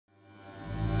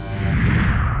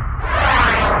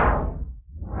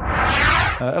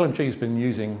LMG has been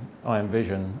using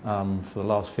imVision for the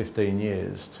last 15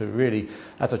 years to really,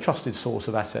 as a trusted source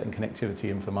of asset and connectivity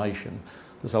information,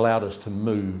 that's allowed us to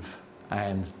move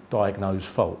and diagnose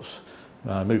faults,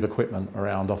 move equipment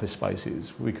around office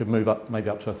spaces. We could move up maybe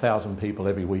up to 1,000 people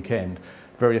every weekend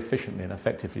very efficiently and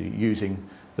effectively using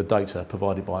the data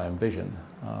provided by imVision.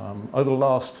 Over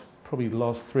the probably the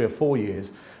last 3 or 4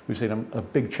 years, we've seen a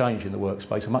big change in the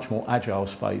workspace, a much more agile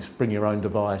space, bring your own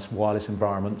device, wireless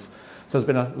environments. So there's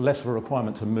been less of a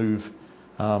requirement to move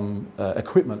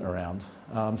equipment around.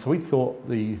 So we thought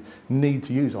the need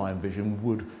to use imVision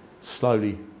would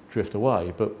slowly drift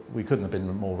away, but we couldn't have been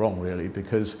more wrong really,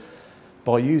 because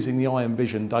by using the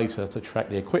imVision data to track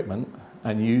the equipment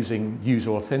and using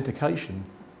user authentication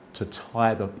to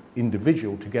tie the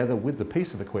individual together with the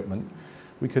piece of equipment,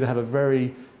 we could have a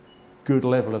very good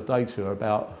level of data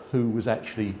about who was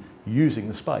actually using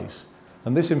the space.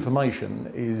 And this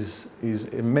information is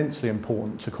immensely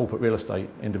important to corporate real estate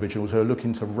individuals who are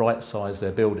looking to right-size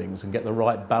their buildings and get the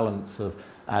right balance of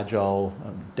agile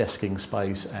desking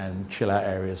space and chill-out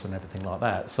areas and everything like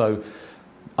that. So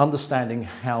understanding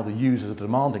how the users are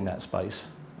demanding that space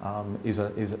is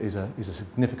a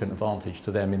significant advantage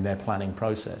to them in their planning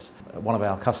process. One of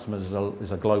our customers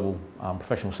is a global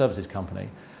professional services company,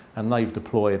 and they've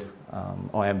deployed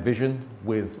imVision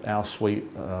with our suite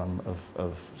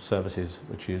of services,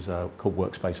 which is called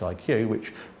Workspace IQ,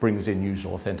 which brings in user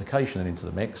authentication into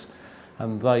the mix.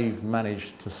 And they've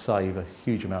managed to save a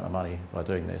huge amount of money by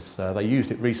doing this. They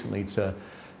used it recently to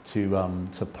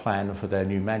plan for their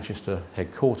new Manchester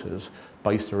headquarters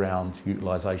based around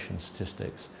utilisation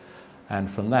statistics. And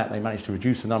from that, they managed to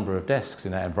reduce the number of desks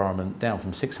in that environment down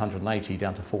from 680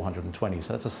 down to 420.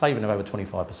 So that's a saving of over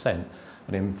 25%.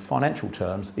 And in financial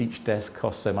terms, each desk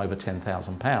costs them over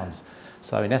 £10,000.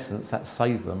 So in essence, that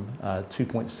saved them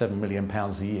 £2.7 million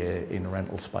a year in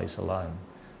rental space alone.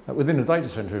 Within the data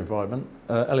centre environment,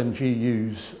 LMG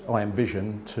use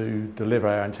imVision to deliver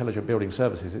our intelligent building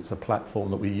services. It's a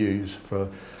platform that we use for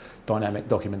dynamic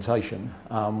documentation.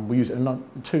 We use it in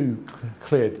two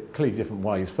clearly different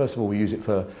ways. First of all, we use it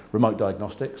for remote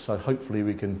diagnostics, so hopefully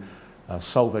we can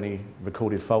solve any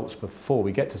recorded faults before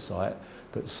we get to site.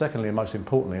 But secondly, and most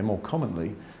importantly, and more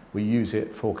commonly, we use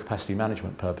it for capacity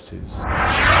management purposes.